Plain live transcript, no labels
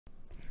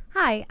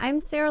Hi, I'm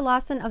Sarah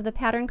Lawson of the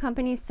pattern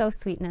company Sew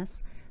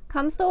Sweetness.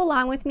 Come sew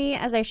along with me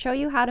as I show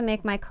you how to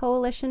make my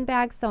coalition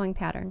bag sewing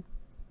pattern.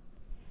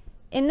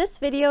 In this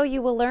video,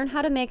 you will learn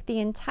how to make the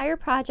entire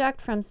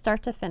project from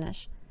start to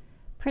finish.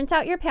 Print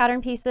out your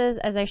pattern pieces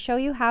as I show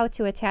you how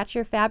to attach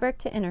your fabric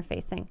to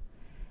interfacing.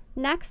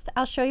 Next,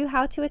 I'll show you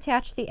how to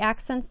attach the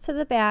accents to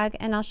the bag,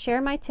 and I'll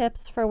share my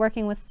tips for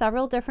working with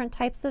several different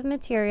types of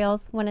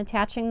materials when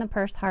attaching the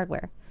purse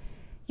hardware.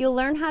 You'll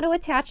learn how to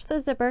attach the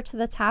zipper to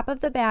the top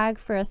of the bag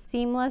for a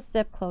seamless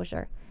zip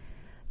closure.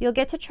 You'll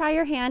get to try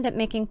your hand at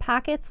making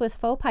pockets with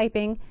faux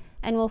piping,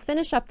 and we'll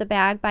finish up the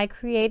bag by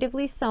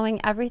creatively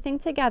sewing everything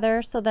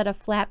together so that a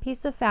flat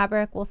piece of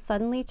fabric will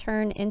suddenly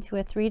turn into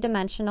a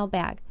three-dimensional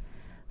bag.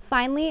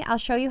 Finally, I'll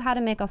show you how to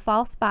make a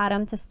false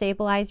bottom to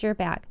stabilize your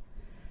bag.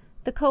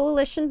 The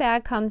coalition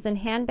bag comes in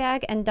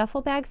handbag and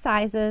duffel bag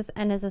sizes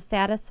and is a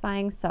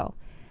satisfying sew.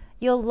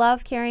 You'll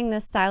love carrying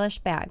this stylish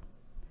bag.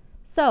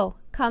 So,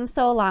 come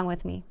sew along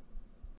with me.